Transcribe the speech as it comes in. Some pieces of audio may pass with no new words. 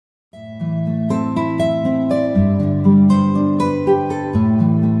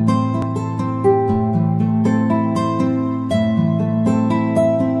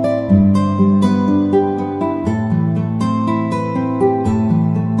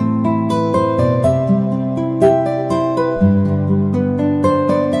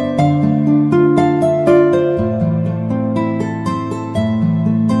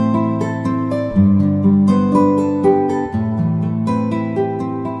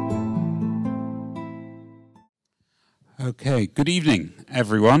Okay, good evening,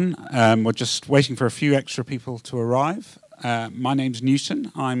 everyone. We're just waiting for a few extra people to arrive. My name's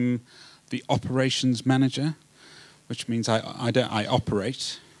Newton. I'm the operations manager, which means I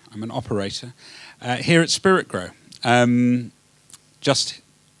operate. I'm an operator here at Spiritgrow. Just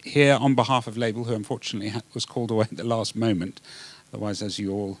here on behalf of Label, who unfortunately was called away at the last moment. Otherwise, as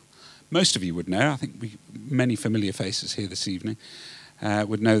most of you would know, I think many familiar faces here this evening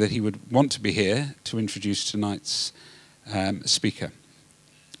would know that he would want to be here to introduce tonight's speaker.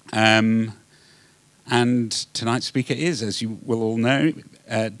 And tonight's speaker is, as you will all know,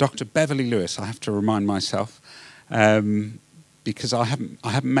 Dr. Beverly Lewis. I have to remind myself because I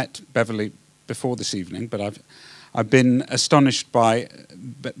haven't met Beverly before this evening, but I've been astonished by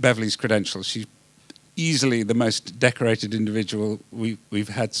Beverly's credentials. She's easily the most decorated individual we've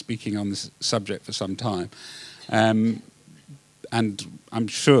had speaking on this subject for some time, and I'm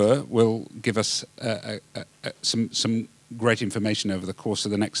sure will give us some great information over the course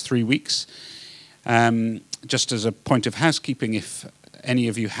of the next 3 weeks. Just as a point of housekeeping, if any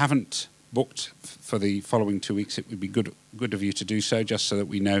of you haven't booked for the following 2 weeks, it would be good of you to do so, just so that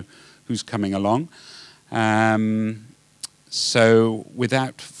we know who's coming along. So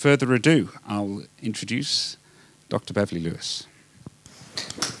without further ado, I'll introduce Dr. Beverly Lewis.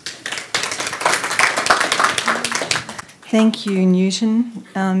 Thank you, Newton.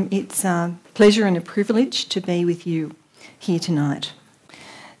 It's a pleasure and a privilege to be with you here tonight.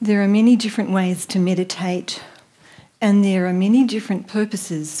 There are many different ways to meditate, and there are many different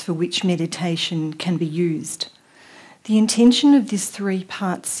purposes for which meditation can be used. The intention of this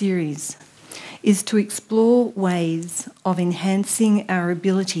 3-part series is to explore ways of enhancing our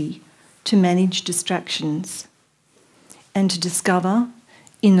ability to manage distractions and to discover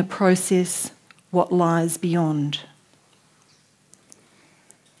in the process what lies beyond.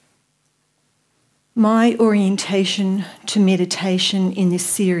 My orientation to meditation in this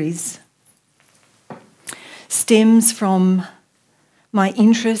series stems from my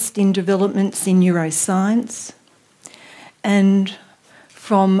interest in developments in neuroscience and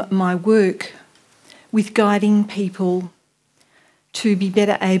from my work with guiding people to be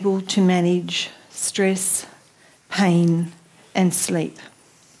better able to manage stress, pain, and sleep.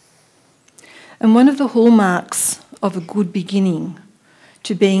 And one of the hallmarks of a good beginning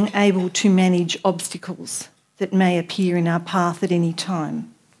to being able to manage obstacles that may appear in our path at any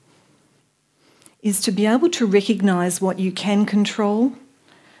time is to be able to recognise what you can control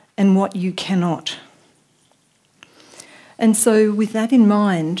and what you cannot. And so with that in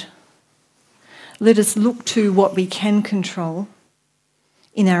mind, let us look to what we can control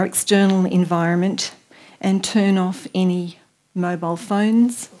in our external environment and turn off any mobile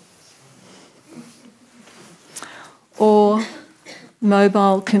phones or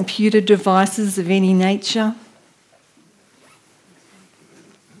mobile computer devices of any nature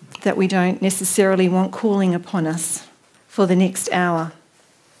that we don't necessarily want calling upon us for the next hour.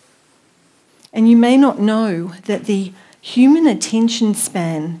 And you may not know that the human attention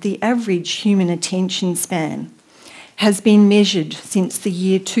span, the average human attention span, has been measured since the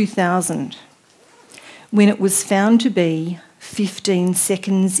year 2000, when it was found to be 15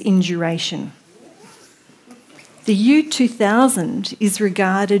 seconds in duration. The year 2000 is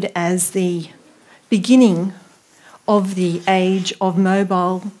regarded as the beginning of the age of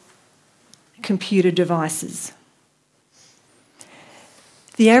mobile computer devices.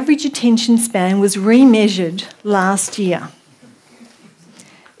 The average attention span was remeasured last year.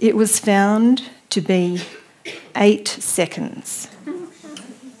 It was found to be 8 seconds.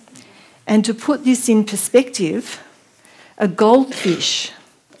 And to put this in perspective, a goldfish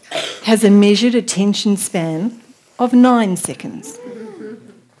has a measured attention span of 9 seconds.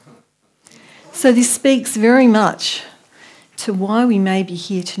 So this speaks very much to why we may be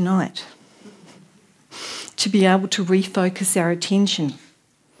here tonight, to be able to refocus our attention.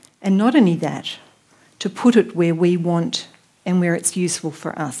 And not only that, to put it where we want and where it's useful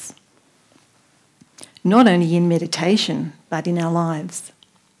for us. Not only in meditation, but in our lives.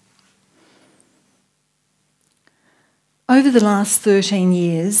 Over the last 13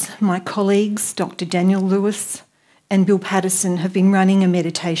 years, my colleagues, Dr. Daniel Lewis and Bill Patterson, have been running a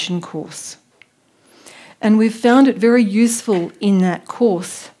meditation course. And we've found it very useful in that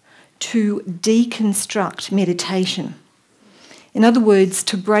course to deconstruct meditation. In other words,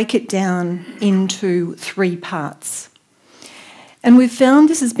 to break it down into 3 parts. And we've found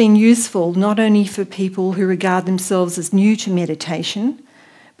this has been useful not only for people who regard themselves as new to meditation,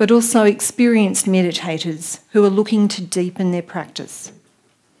 but also experienced meditators who are looking to deepen their practice.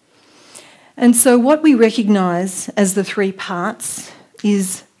 And so what we recognise as the 3 parts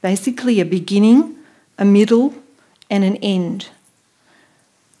is basically a beginning, a middle, and an end.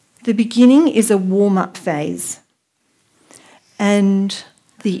 The beginning is a warm-up phase, and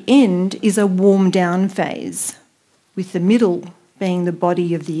the end is a warm-down phase, with the middle being the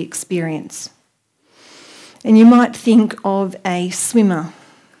body of the experience. And you might think of a swimmer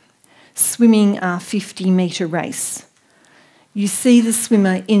swimming a 50-metre race. You see the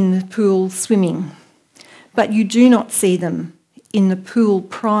swimmer in the pool swimming, but you do not see them in the pool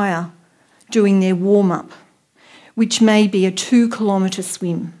prior doing their warm-up, which may be a 2-kilometre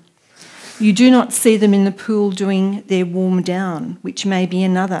swim. You do not see them in the pool doing their warm-down, which may be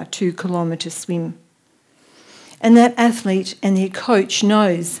another 2-kilometre swim. And that athlete and their coach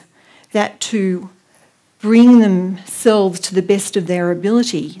knows that to bring themselves to the best of their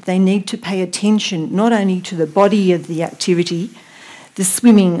ability, they need to pay attention not only to the body of the activity, the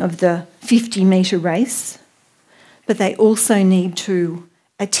swimming of the 50-metre race, but they also need to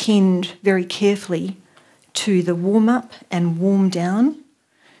attend very carefully to the warm-up and warm-down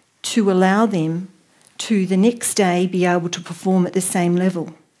to allow them to the next day be able to perform at the same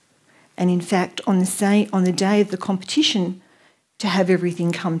level. And in fact, on the day of the competition, to have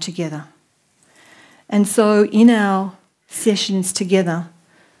everything come together. And so in our sessions together,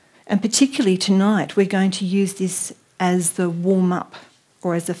 and particularly tonight, we're going to use this as the warm-up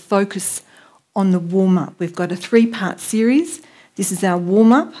or as a focus on the warm-up. We've got a 3-part series. This is our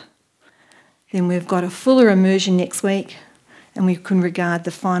warm-up. Then we've got a fuller immersion next week, and we can regard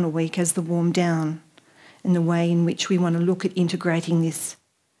the final week as the warm-down and the way in which we want to look at integrating this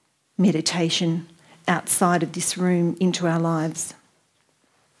meditation outside of this room into our lives.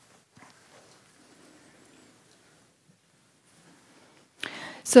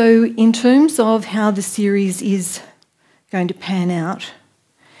 So in terms of how the series is going to pan out,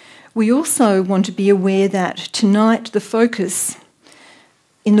 we also want to be aware that tonight the focus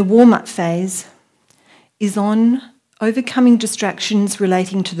in the warm-up phase is on overcoming distractions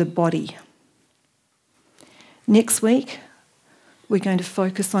relating to the body. Next week, we're going to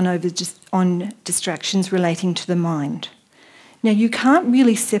focus on distractions relating to the mind. Now, you can't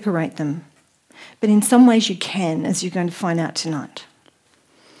really separate them, but in some ways you can, as you're going to find out tonight.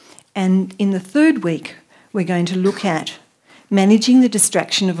 And in the third week, we're going to look at managing the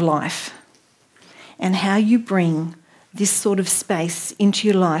distraction of life and how you bring this sort of space into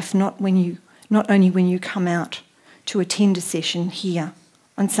your life, not only when you come out to attend a session here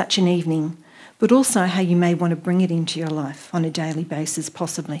on such an evening, but also how you may want to bring it into your life on a daily basis,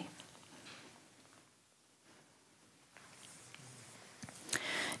 possibly.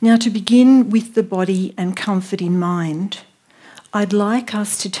 Now, to begin with the body and comfort in mind, I'd like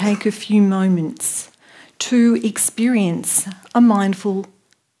us to take a few moments to experience a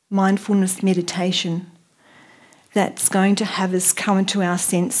mindfulness meditation that's going to have us come into our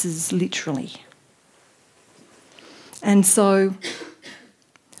senses literally. And so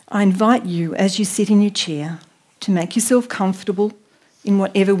I invite you, as you sit in your chair, to make yourself comfortable in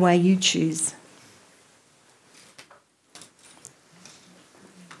whatever way you choose.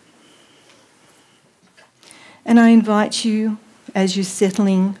 And I invite you, as you're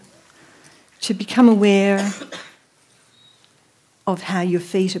settling, to become aware of how your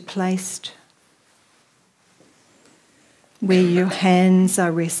feet are placed, where your hands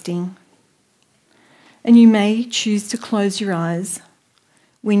are resting. And you may choose to close your eyes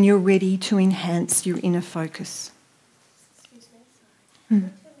when you're ready to enhance your inner focus. Excuse me,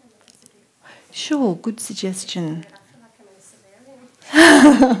 sorry. Sure, good suggestion.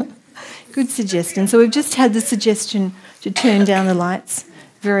 Good suggestion. So we've just had the suggestion to turn down the lights.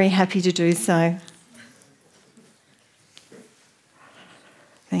 Very happy to do so.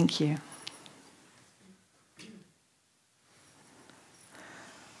 Thank you.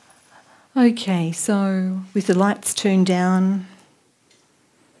 Okay, so with the lights turned down,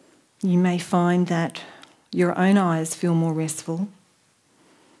 you may find that your own eyes feel more restful,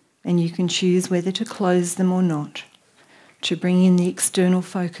 and you can choose whether to close them or not to bring in the external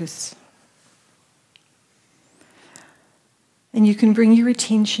focus. And you can bring your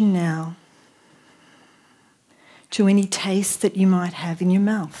attention now to any taste that you might have in your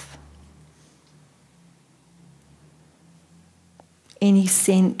mouth, any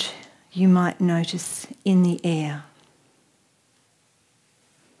scent you might notice in the air.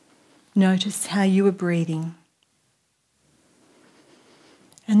 Notice how you are breathing.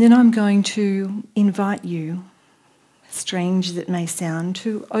 And then I'm going to invite you, strange as it may sound,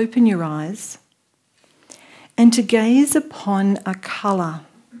 to open your eyes and to gaze upon a colour.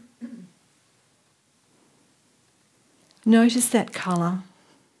 Notice that colour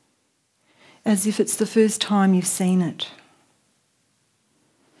as if it's the first time you've seen it.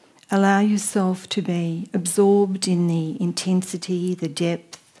 Allow yourself to be absorbed in the intensity, the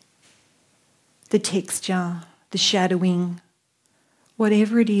depth, the texture, the shadowing,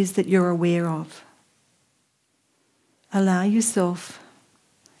 whatever it is that you're aware of. Allow yourself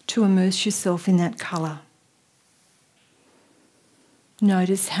to immerse yourself in that colour.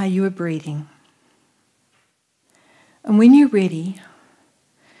 Notice how you are breathing. And when you're ready,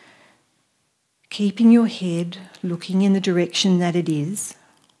 keeping your head looking in the direction that it is,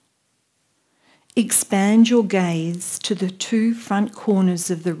 expand your gaze to the two front corners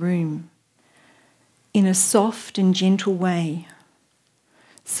of the room in a soft and gentle way,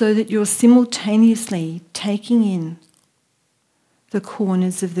 so that you're simultaneously taking in the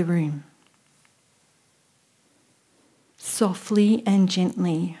corners of the room. Softly and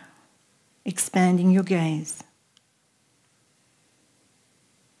gently expanding your gaze.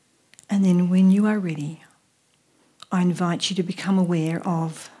 And then when you are ready, I invite you to become aware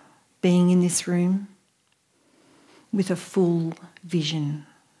of being in this room with a full vision.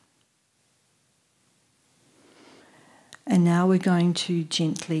 And now we're going to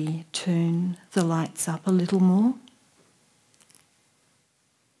gently turn the lights up a little more.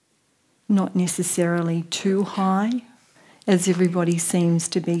 Not necessarily too high, as everybody seems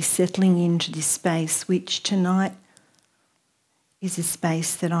to be settling into this space, which tonight is a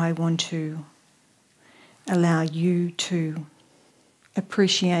space that I want to allow you to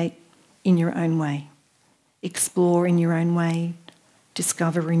appreciate in your own way, explore in your own way,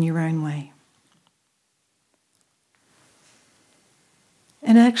 discover in your own way.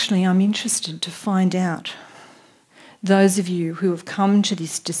 And actually, I'm interested to find out, those of you who have come to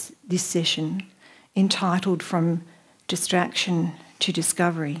this session entitled From Distraction to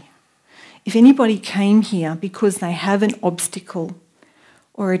Discovery, if anybody came here because they have an obstacle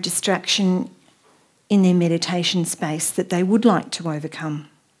or a distraction in their meditation space that they would like to overcome.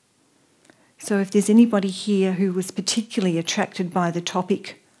 So if there's anybody here who was particularly attracted by the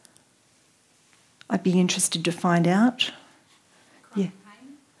topic, I'd be interested to find out. Chronic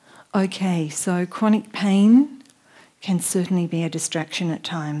pain? Okay, so chronic pain can certainly be a distraction at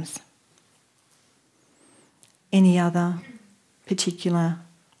times. Any other particular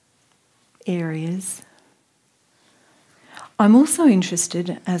areas? I'm also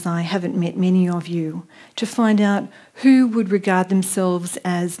interested, as I haven't met many of you, to find out who would regard themselves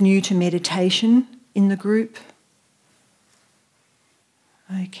as new to meditation in the group.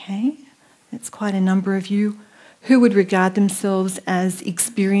 Okay, that's quite a number of you. Who would regard themselves as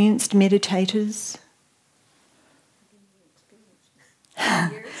experienced meditators?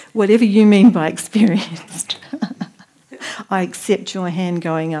 Whatever you mean by experienced. I accept your hand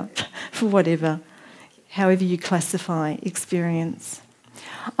going up for whatever, however you classify experience.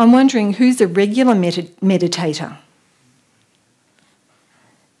 I'm wondering who's a regular meditator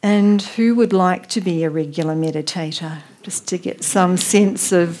and who would like to be a regular meditator, just to get some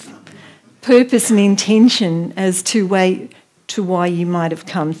sense of purpose and intention as to why you might have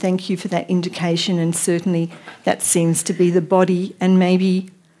come. Thank you for that indication, and certainly that seems to be the body, and maybe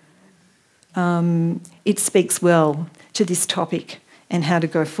it speaks well to this topic and how to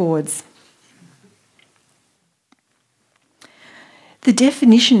go forwards. The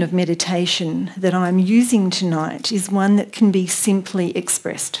definition of meditation that I'm using tonight is one that can be simply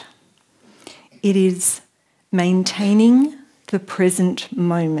expressed. It is maintaining the present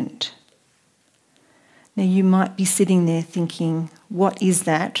moment. Now you might be sitting there thinking, what is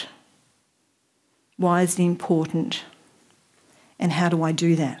that? Why is it important? And how do I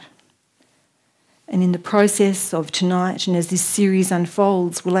do that? And in the process of tonight, and as this series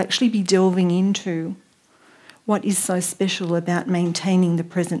unfolds, we'll actually be delving into what is so special about maintaining the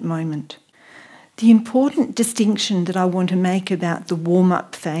present moment. The important distinction that I want to make about the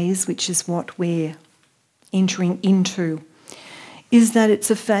warm-up phase, which is what we're entering into, is that it's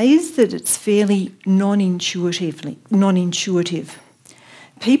a phase that it's fairly non-intuitive.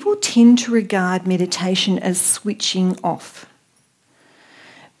 People tend to regard meditation as switching off,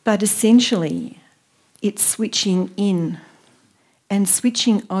 but essentially it's switching in and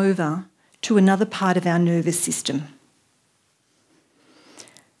switching over to another part of our nervous system.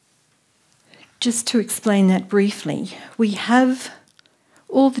 Just to explain that briefly, we have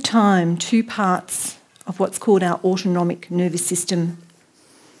all the time two parts of what's called our autonomic nervous system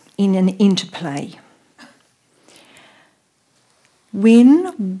in an interplay.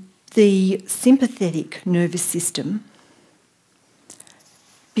 When the sympathetic nervous system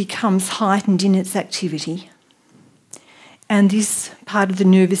becomes heightened in its activity, and this part of the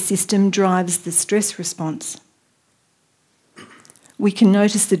nervous system drives the stress response, we can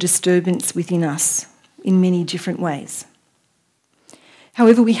notice the disturbance within us in many different ways.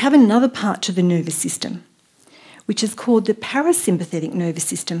 However, we have another part to the nervous system, which is called the parasympathetic nervous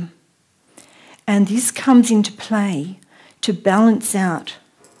system. And this comes into play to balance out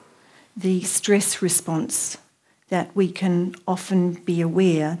the stress response that we can often be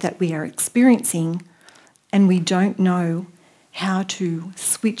aware that we are experiencing, and we don't know how to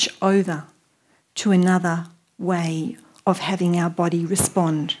switch over to another way of having our body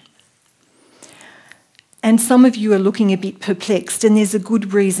respond. And some of you are looking a bit perplexed, and there's a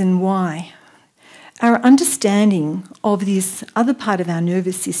good reason why. Our understanding of this other part of our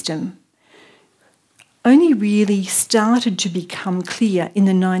nervous system only really started to become clear in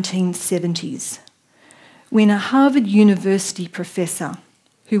the 1970s, when a Harvard University professor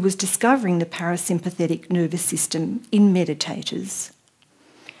who was discovering the parasympathetic nervous system in meditators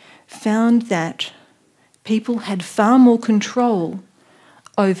found that people had far more control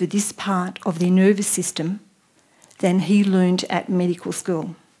over this part of their nervous system than he learned at medical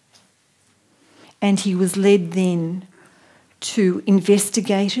school. And he was led then to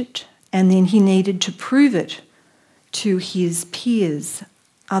investigate it, and then he needed to prove it to his peers,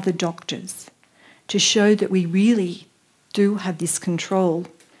 other doctors, to show that we really do have this control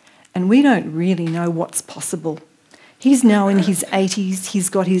and we don't really know what's possible. He's now in his 80s, he's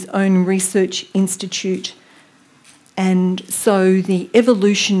got his own research institute, and so the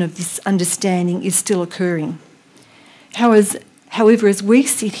evolution of this understanding is still occurring. However, as we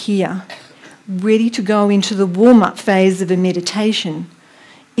sit here, ready to go into the warm-up phase of a meditation,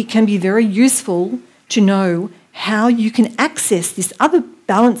 it can be very useful to know how you can access this other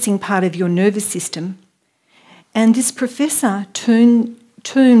balancing part of your nervous system. And this professor termed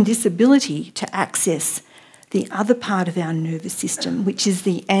this ability to access the other part of our nervous system, which is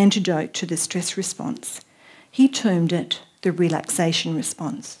the antidote to the stress response. He termed it the relaxation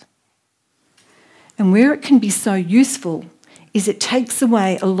response. And where it can be so useful is it takes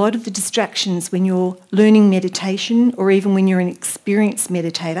away a lot of the distractions when you're learning meditation, or even when you're an experienced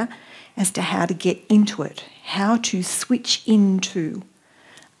meditator, as to how to get into it, how to switch into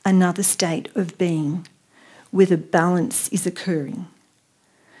another state of being where the balance is occurring.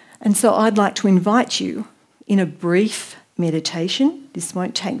 And so I'd like to invite you in a brief meditation, this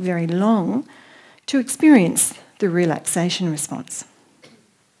won't take very long, to experience the relaxation response.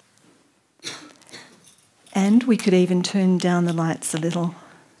 And we could even turn down the lights a little.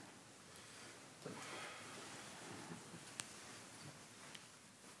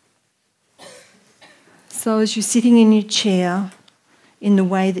 So as you're sitting in your chair in the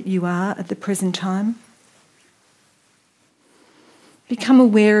way that you are at the present time, become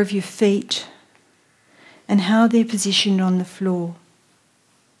aware of your feet and how they're positioned on the floor.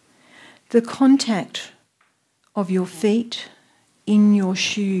 The contact of your feet in your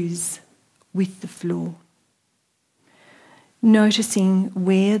shoes with the floor. Noticing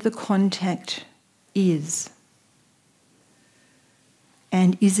where the contact is.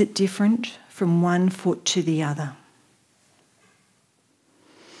 And is it different from one foot to the other?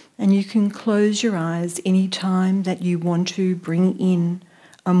 And you can close your eyes any time that you want to bring in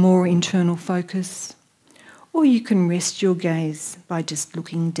a more internal focus, or you can rest your gaze by just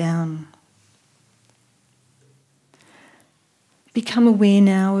looking down. Become aware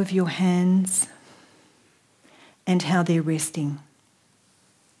now of your hands and how they're resting.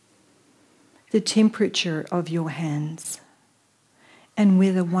 The temperature of your hands and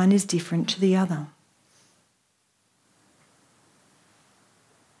whether one is different to the other.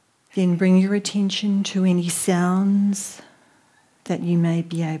 Then bring your attention to any sounds that you may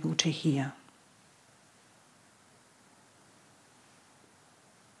be able to hear.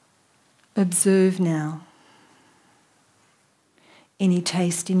 Observe now any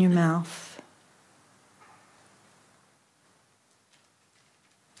taste in your mouth,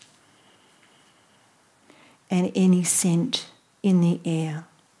 and any scent in the air.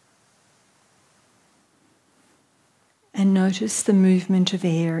 And notice the movement of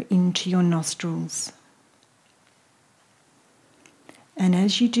air into your nostrils. And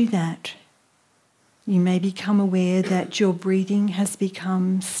as you do that, you may become aware that your breathing has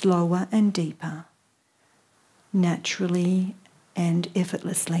become slower and deeper, naturally and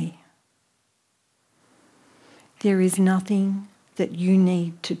effortlessly. There is nothing that you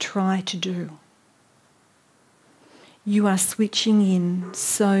need to try to do. You are switching in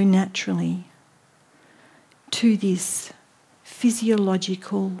so naturally to this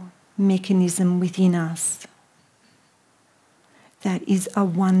physiological mechanism within us that is a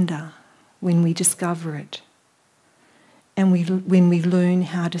wonder when we discover it and when we learn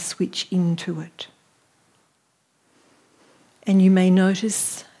how to switch into it. And you may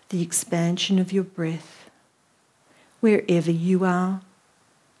notice the expansion of your breath wherever you are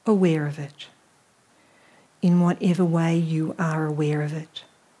aware of it, in whatever way you are aware of it.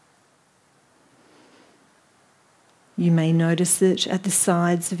 You may notice it at the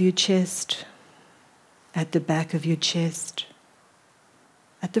sides of your chest, at the back of your chest,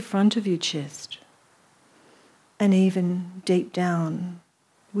 at the front of your chest, and even deep down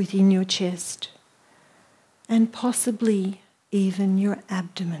within your chest, and possibly even your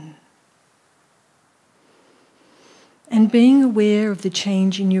abdomen. And being aware of the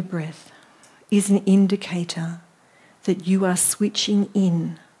change in your breath is an indicator that you are switching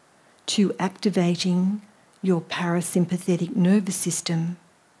in to activating your parasympathetic nervous system,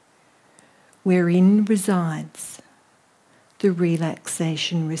 wherein resides the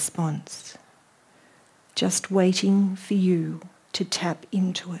relaxation response, just waiting for you to tap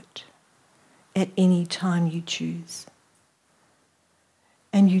into it at any time you choose.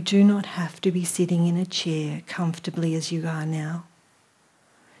 And you do not have to be sitting in a chair comfortably as you are now.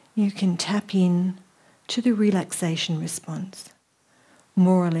 You can tap in to the relaxation response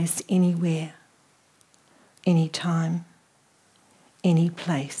more or less anywhere, anytime, any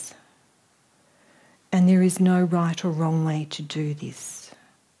place. And there is no right or wrong way to do this,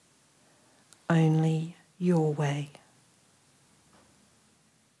 only your way.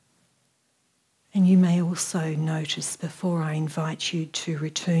 And you may also notice, before I invite you to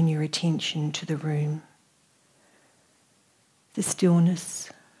return your attention to the room, the stillness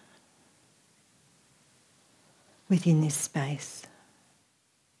within this space.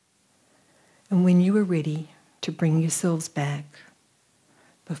 And when you are ready to bring yourselves back,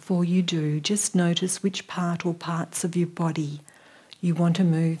 before you do, just notice which part or parts of your body you want to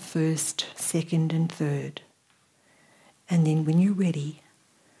move first, second and third. And then when you're ready,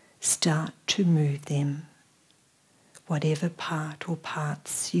 start to move them, whatever part or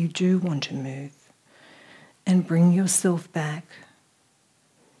parts you do want to move, and bring yourself back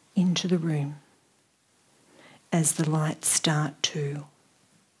into the room as the lights start to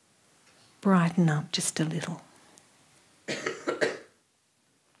brighten up just a little.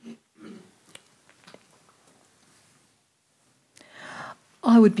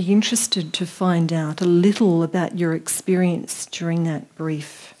 I would be interested to find out a little about your experience during that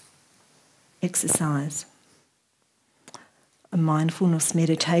brief exercise. A mindfulness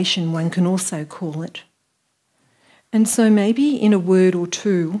meditation, one can also call it. And so maybe in a word or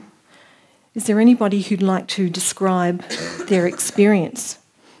two, is there anybody who'd like to describe their experience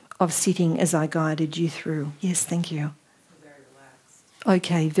of sitting as I guided you through? Yes, thank you. Very relaxed.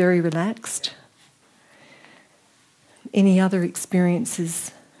 Okay, very relaxed. Any other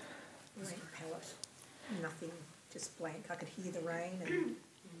experiences? Blank palette. Nothing, just blank. I could hear the rain and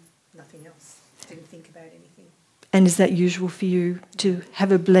nothing else. Didn't think about anything. And is that usual for you, to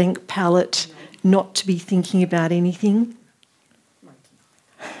have a blank palette, not to be thinking about anything?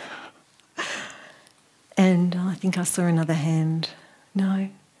 And I think I saw another hand. No?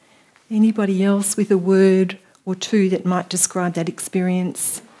 Anybody else with a word or two that might describe that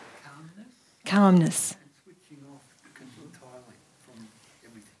experience? Calmness. Calmness. And switching off entirely from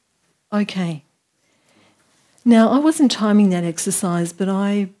everything. Okay. Now, I wasn't timing that exercise, but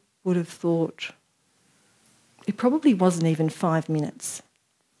I would have thought it probably wasn't even 5 minutes.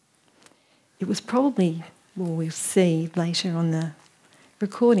 It was probably, well, we'll see later on the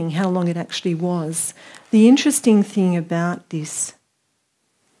recording how long it actually was. The interesting thing about this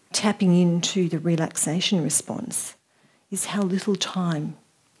tapping into the relaxation response is how little time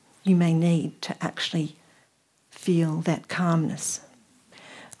you may need to actually feel that calmness.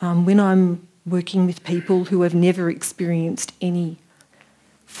 When I'm working with people who have never experienced any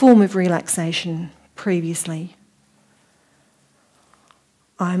form of relaxation previously,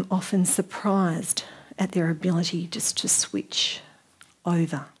 I'm often surprised at their ability just to switch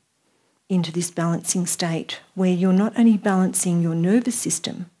over into this balancing state where you're not only balancing your nervous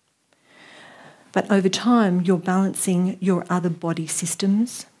system, but over time you're balancing your other body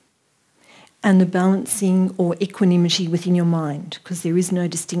systems and the balancing or equanimity within your mind, because there is no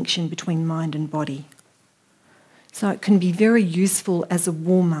distinction between mind and body. So it can be very useful as a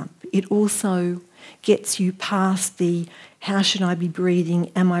warm-up. It also gets you past the how should I be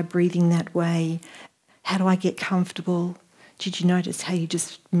breathing, am I breathing that way, how do I get comfortable? Did you notice how you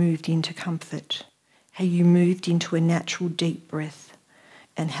just moved into comfort, how you moved into a natural deep breath,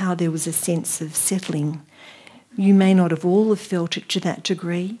 and how there was a sense of settling? You may not have all have felt it to that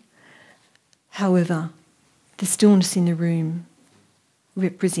degree. However, the stillness in the room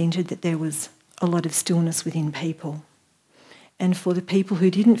represented that there was a lot of stillness within people. And for the people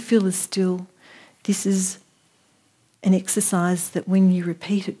who didn't feel as still, this is an exercise that when you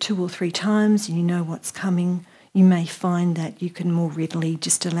repeat it 2 or 3 times and you know what's coming, you may find that you can more readily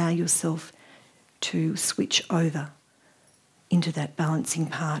just allow yourself to switch over into that balancing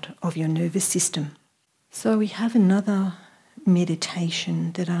part of your nervous system. So we have another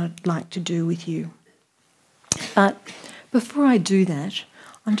meditation that I'd like to do with you. But before I do that,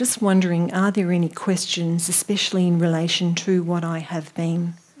 I'm just wondering, are there any questions, especially in relation to what I have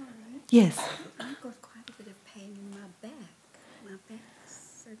been? Sorry. Yes. I've got quite a bit of pain in my back. My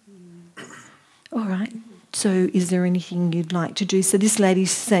back's certainly... All right. So is there anything you'd like to do? So this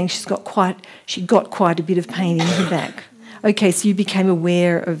lady's saying she got quite a bit of pain in her back. Okay, so you became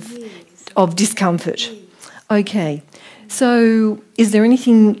aware of discomfort. Yes. Okay. So is there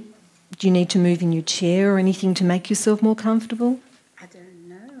anything, do you need to move in your chair or anything to make yourself more comfortable? I don't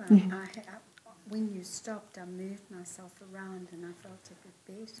know. When you stopped, I moved myself around and I felt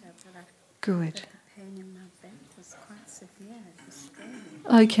a bit better, but Good. the pain in my back was quite severe. It was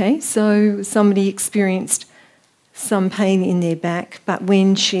strange. Okay, so somebody experienced some pain in their back, but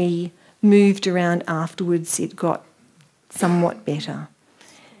when she moved around afterwards, it got somewhat better.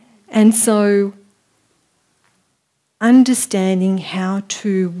 And so understanding how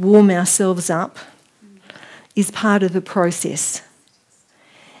to warm ourselves up is part of the process.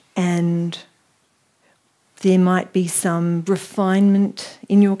 And there might be some refinement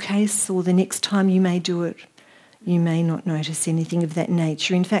in your case, or the next time you may do it, you may not notice anything of that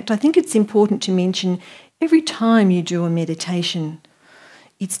nature. In fact, I think it's important to mention every time you do a meditation,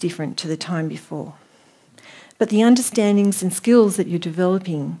 it's different to the time before. But the understandings and skills that you're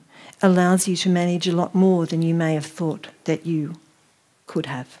developing allows you to manage a lot more than you may have thought that you could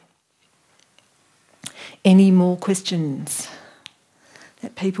have. Any more questions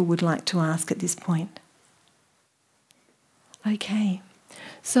that people would like to ask at this point? Okay,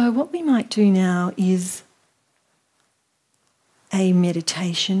 so what we might do now is a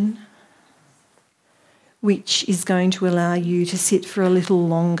meditation which is going to allow you to sit for a little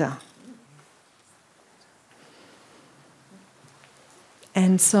longer.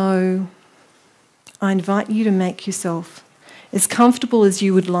 And so I invite you to make yourself as comfortable as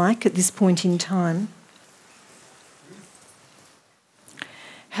you would like at this point in time.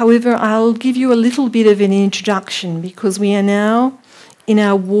 However, I'll give you a little bit of an introduction because we are now in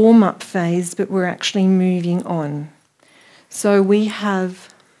our warm-up phase, but we're actually moving on. So we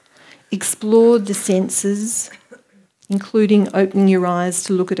have explored the senses, including opening your eyes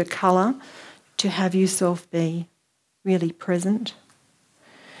to look at a colour, to have yourself be really present.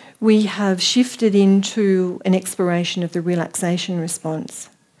 We have shifted into an exploration of the relaxation response.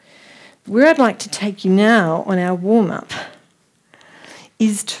 Where I'd like to take you now on our warm-up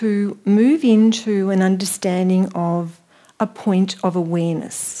is to move into an understanding of a point of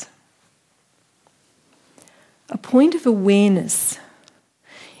awareness. A point of awareness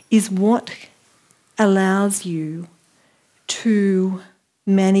is what allows you to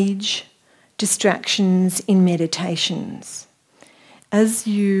manage distractions in meditations. As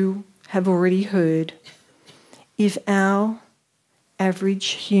you have already heard, if our average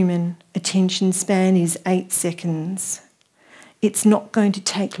human attention span is 8 seconds, it's not going to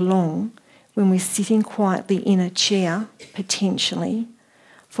take long when we're sitting quietly in a chair, potentially,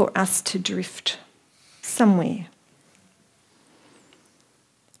 for us to drift somewhere.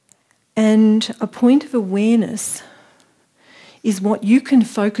 And a point of awareness is what you can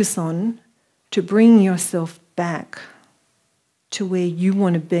focus on to bring yourself back to where you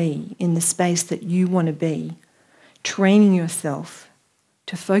want to be, in the space that you want to be, training yourself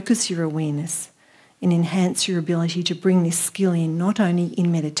to focus your awareness and enhance your ability to bring this skill in, not only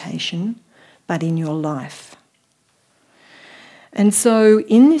in meditation, but in your life. And so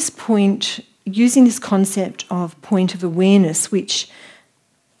in this point, using this concept of point of awareness, which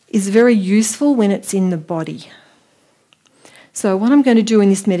is very useful when it's in the body. So what I'm going to do in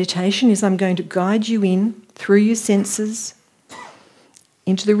this meditation is I'm going to guide you in through your senses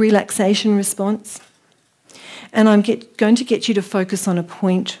into the relaxation response, and I'm going to get you to focus on a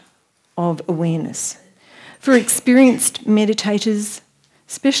point of awareness. For experienced meditators,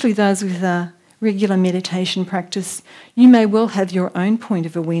 especially those with a regular meditation practice, you may well have your own point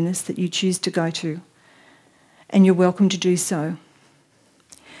of awareness that you choose to go to, and you're welcome to do so.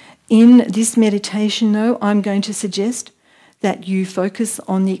 In this meditation, though, I'm going to suggest that you focus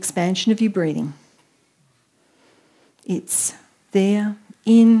on the expansion of your breathing. It's there,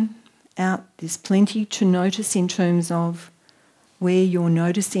 in, out. There's plenty to notice in terms of where you're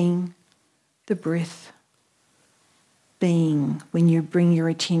noticing the breath being when you bring your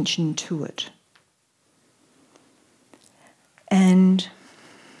attention to it. And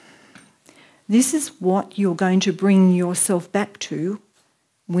this is what you're going to bring yourself back to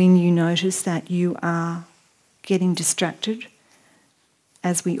when you notice that you are getting distracted,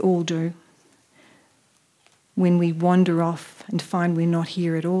 as we all do, when we wander off and find we're not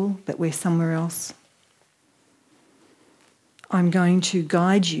here at all, but we're somewhere else. I'm going to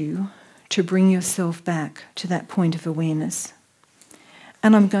guide you to bring yourself back to that point of awareness.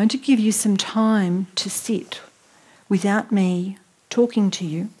 And I'm going to give you some time to sit without me talking to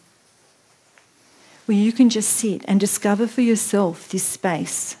you, where you can just sit and discover for yourself this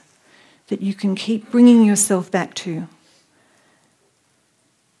space that you can keep bringing yourself back to.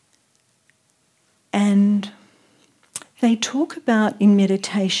 And they talk about in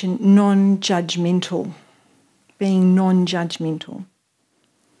meditation non-judgmental, being non-judgmental.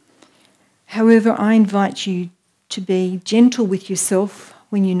 However, I invite you to be gentle with yourself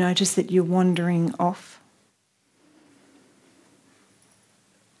when you notice that you're wandering off,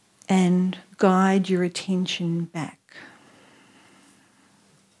 and guide your attention back.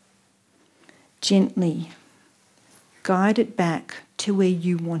 Gently guide it back to where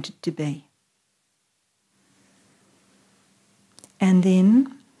you want it to be. And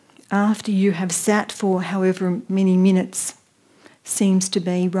then, after you have sat for however many minutes seems to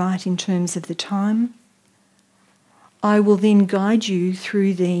be right in terms of the time, I will then guide you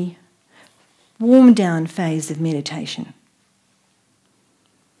through the warm down phase of meditation.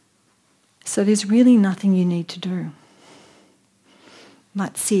 So there's really nothing you need to do.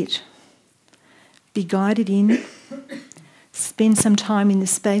 But sit, be guided in, spend some time in the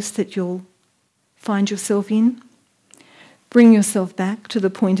space that you'll find yourself in, bring yourself back to the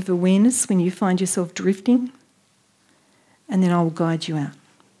point of awareness when you find yourself drifting, and then I will guide you out.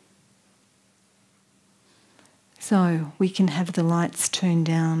 So we can have the lights turned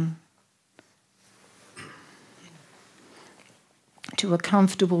down to a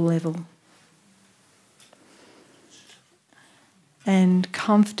comfortable level. And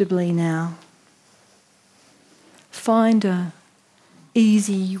comfortably now, find an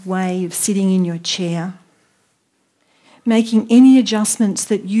easy way of sitting in your chair, making any adjustments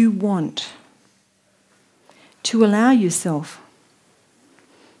that you want to allow yourself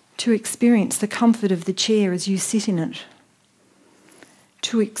to experience the comfort of the chair as you sit in it,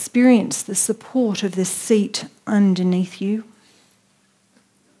 to experience the support of the seat underneath you,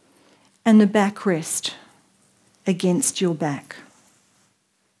 and the backrest against your back.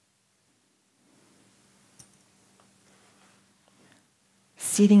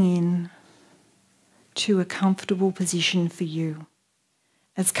 Sitting in to a comfortable position for you,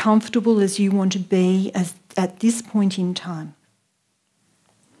 as comfortable as you want to be at this point in time,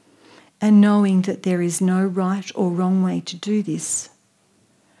 and knowing that there is no right or wrong way to do this,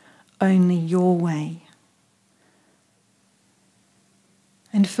 only your way.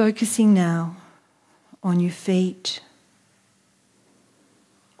 And focusing now on your feet,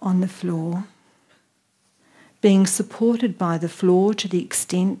 on the floor, being supported by the floor to the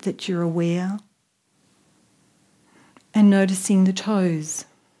extent that you're aware, and noticing the toes.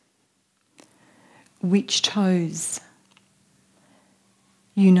 Which toes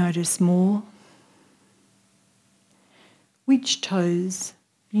you notice more? Which toes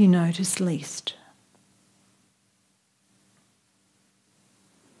you notice least?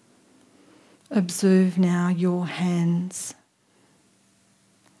 Observe now your hands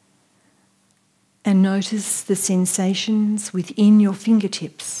and notice the sensations within your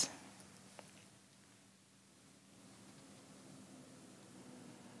fingertips.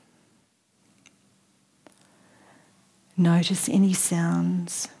 Notice any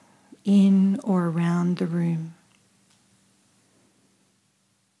sounds in or around the room,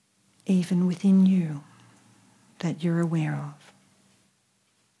 even within you, that you're aware of.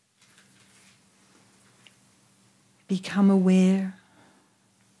 Become aware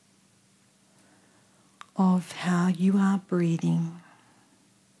of how you are breathing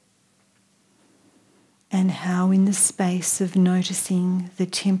and how in the space of noticing the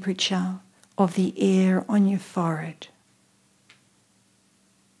temperature of the air on your forehead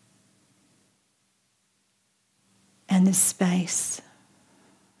and the space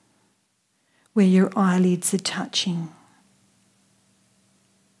where your eyelids are touching,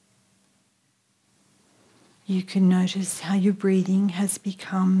 you can notice how your breathing has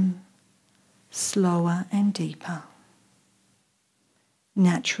become slower and deeper,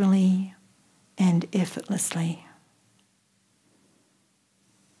 naturally and effortlessly.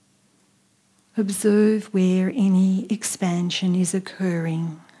 Observe where any expansion is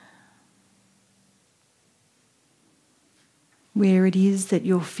occurring, where it is that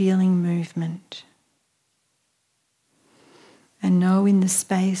you're feeling movement. And know in the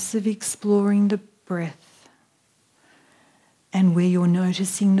space of exploring the breath and where you're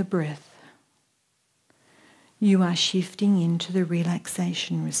noticing the breath, you are shifting into the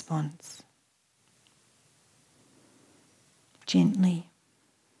relaxation response. Gently,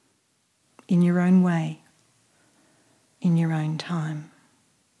 in your own way, in your own time.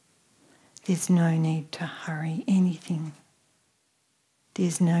 There's no need to hurry anything.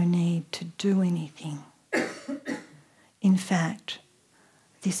 There's no need to do anything. In fact,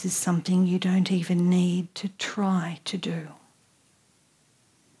 this is something you don't even need to try to do.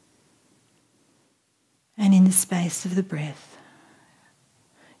 And in the space of the breath,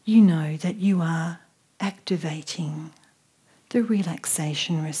 you know that you are activating the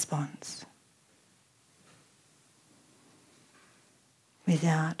relaxation response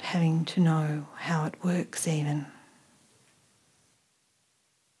without having to know how it works even.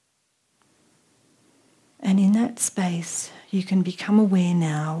 And in that space, you can become aware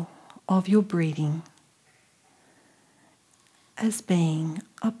now of your breathing as being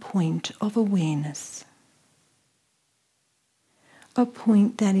a point of awareness. A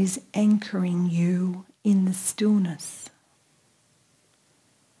point that is anchoring you in the stillness.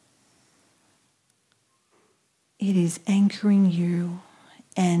 It is anchoring you,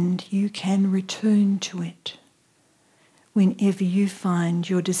 and you can return to it whenever you find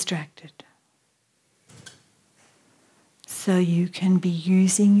you're distracted. So you can be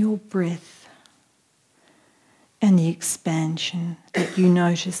using your breath and the expansion that you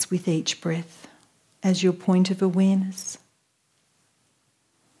notice with each breath as your point of awareness.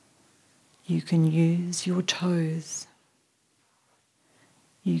 You can use your toes.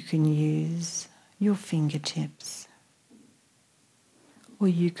 You can use your fingertips. Or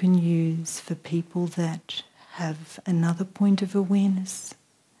you can use, for people that have another point of awareness,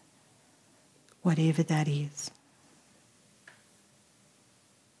 whatever that is.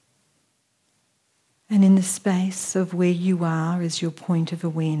 And in the space of where you are as your point of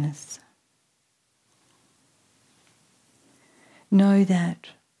awareness, know that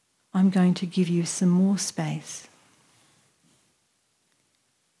I'm going to give you some more space.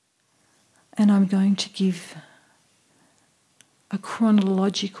 And I'm going to give a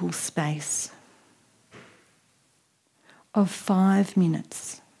chronological space of 5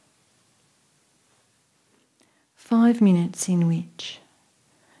 minutes. 5 minutes in which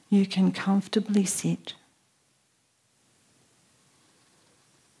you can comfortably sit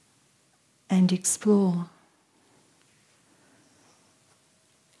and explore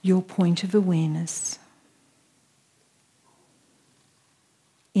your point of awareness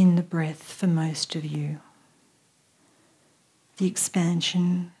in the breath for most of you. The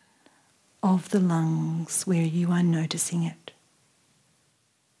expansion of the lungs where you are noticing it.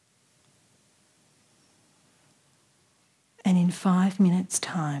 And in 5 minutes'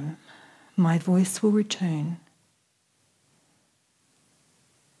 time, my voice will return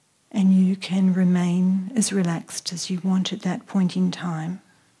and you can remain as relaxed as you want at that point in time.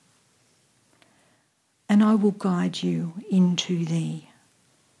 And I will guide you into the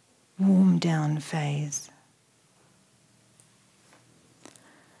warm down phase.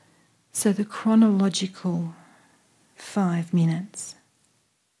 So the chronological 5 minutes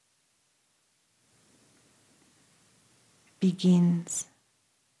begins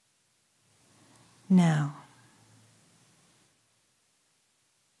now.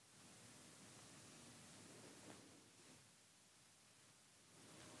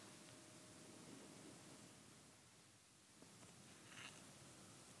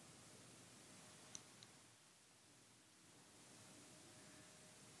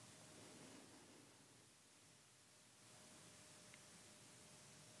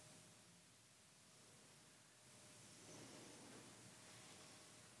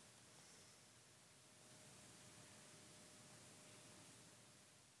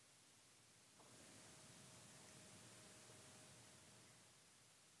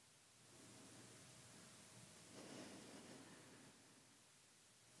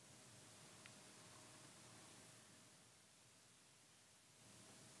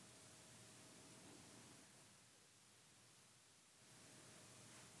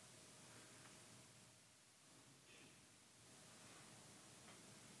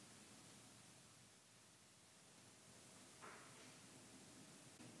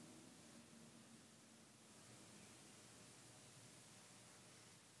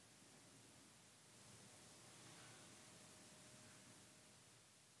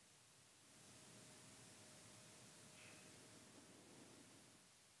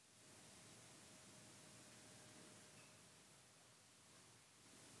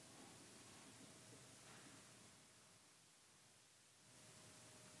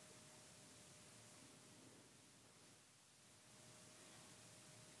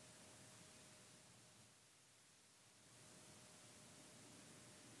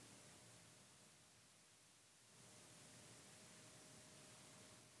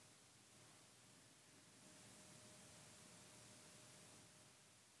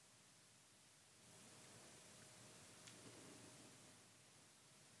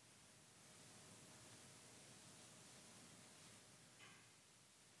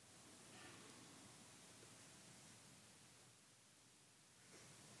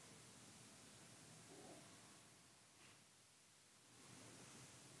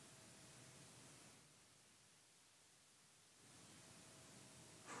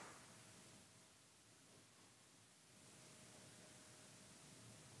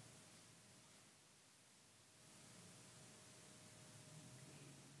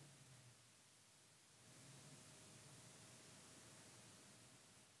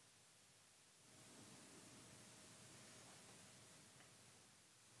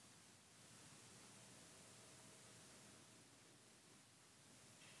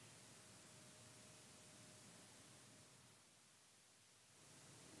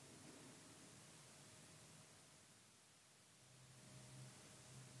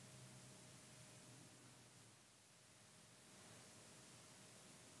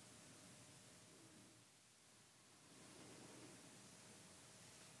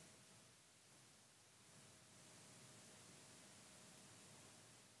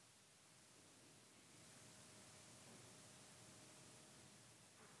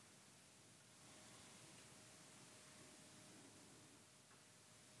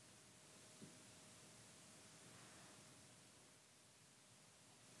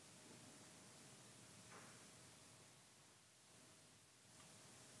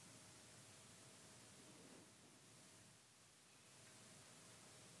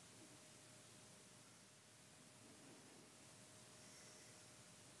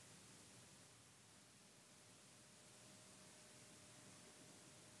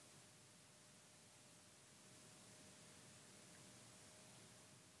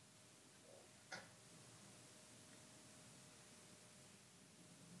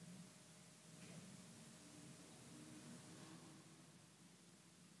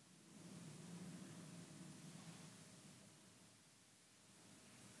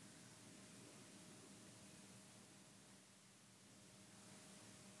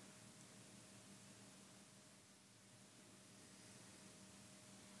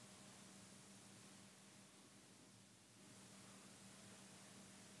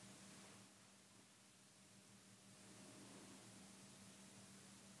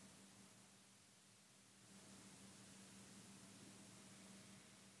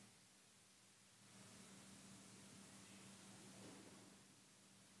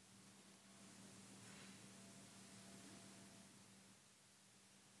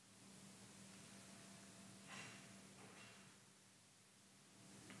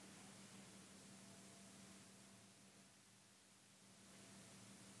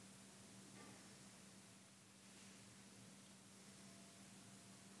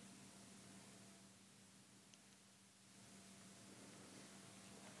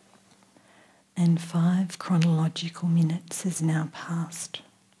 and 5 chronological minutes has now passed.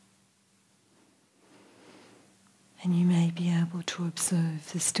 And you may be able to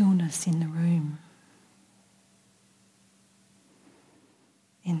observe the stillness in the room,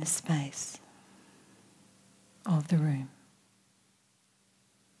 in the space of the room.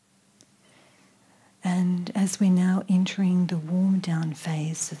 And as we're now entering the warm down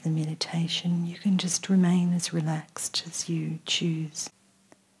phase of the meditation, you can just remain as relaxed as you choose.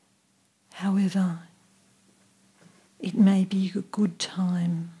 However, it may be a good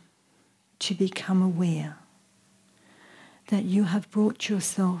time to become aware that you have brought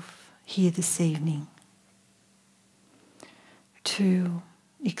yourself here this evening to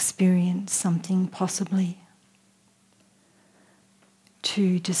experience something, possibly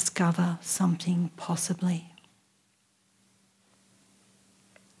to discover something, possibly,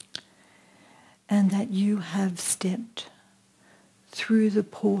 and that you have stepped through the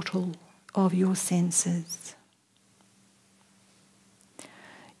portal of your senses.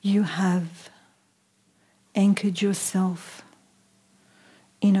 You have anchored yourself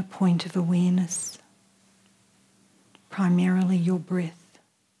in a point of awareness, primarily your breath.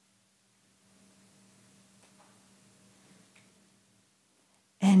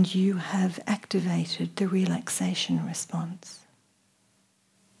 And you have activated the relaxation response.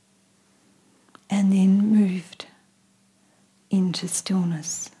 And then moved into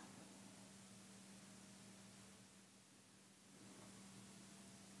stillness.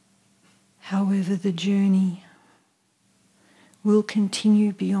 However, the journey will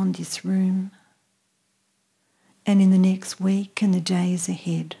continue beyond this room and in the next week and the days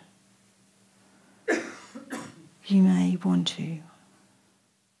ahead. You may want to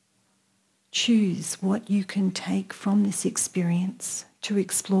choose what you can take from this experience to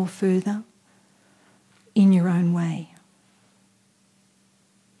explore further in your own way.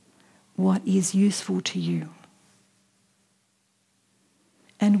 What is useful to you?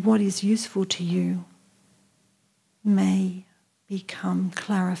 And what is useful to you may become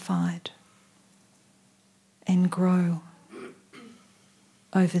clarified and grow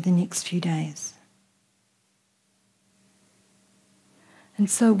over the next few days. And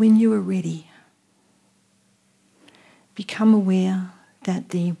so when you are ready, become aware that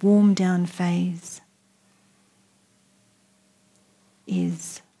the warm down phase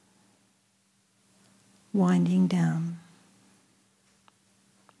is winding down,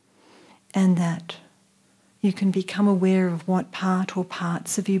 and that you can become aware of what part or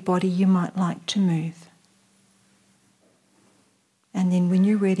parts of your body you might like to move. And then when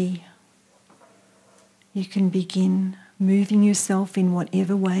you're ready, you can begin moving yourself in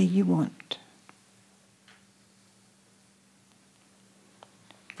whatever way you want.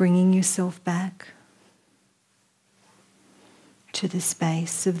 Bringing yourself back to the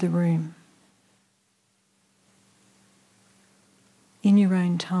space of the room. In your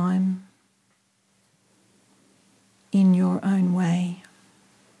own time, in your own way.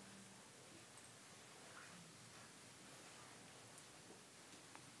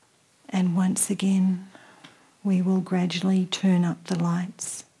 And once again, we will gradually turn up the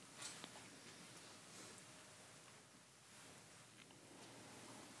lights.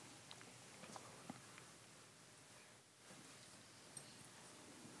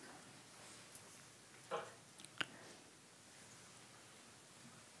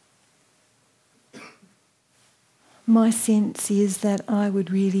 My sense is that I would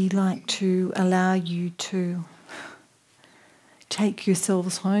really like to allow you to take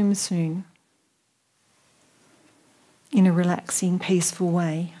yourselves home soon in a relaxing, peaceful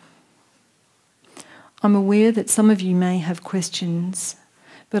way. I'm aware that some of you may have questions,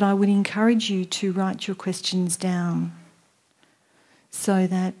 but I would encourage you to write your questions down so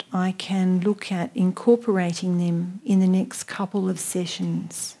that I can look at incorporating them in the next couple of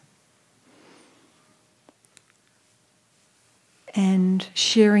sessions and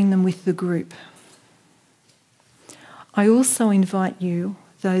sharing them with the group. I also invite you,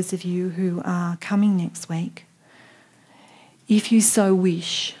 those of you who are coming next week, if you so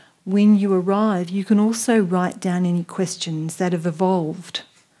wish, when you arrive, you can also write down any questions that have evolved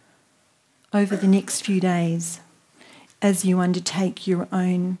over the next few days as you undertake your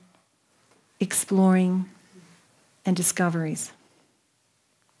own exploring and discoveries.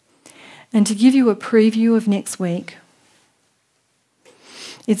 And to give you a preview of next week,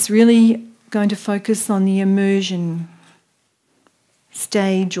 it's really going to focus on the immersion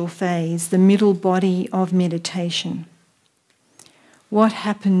stage or phase, the middle body of meditation. What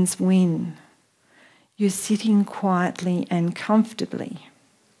happens when you're sitting quietly and comfortably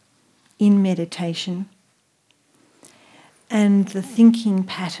in meditation, and the thinking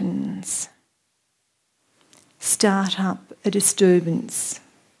patterns start up a disturbance,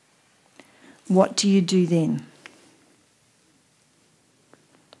 what do you do then?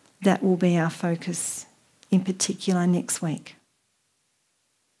 That will be our focus in particular next week.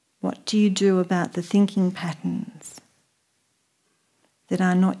 What do you do about the thinking patterns that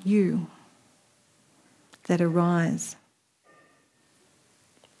are not you, that arise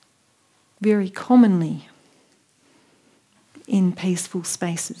very commonly in peaceful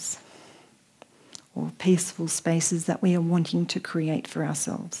spaces, or peaceful spaces that we are wanting to create for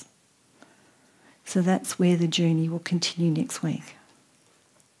ourselves? So that's where the journey will continue next week.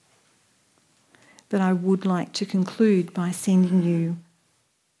 But I would like to conclude by sending you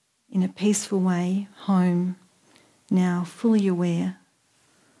in a peaceful way home, now fully aware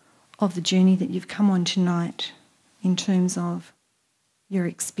of the journey that you've come on tonight in terms of your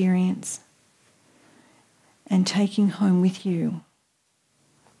experience, and taking home with you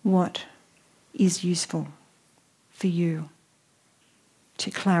what is useful for you to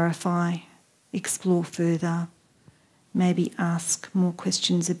clarify, explore further, maybe ask more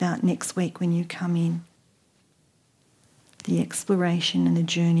questions about next week when you come in. The exploration and the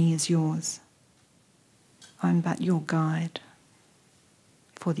journey is yours. I'm but your guide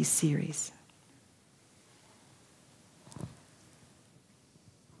for this series.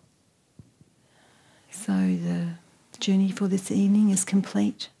 So the journey for this evening is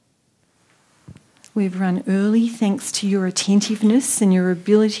complete. We've run early thanks to your attentiveness and your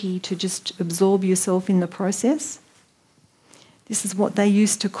ability to just absorb yourself in the process. This is what they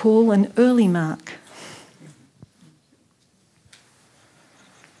used to call an early mark.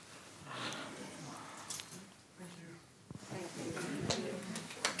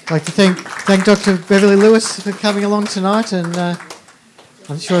 I'd like to thank Dr. Beverly Lewis for coming along tonight, and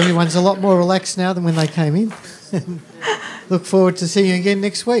I'm sure everyone's a lot more relaxed now than when they came in. Look forward to seeing you again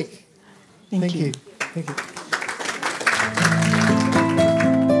next week. Thank you. Thank you.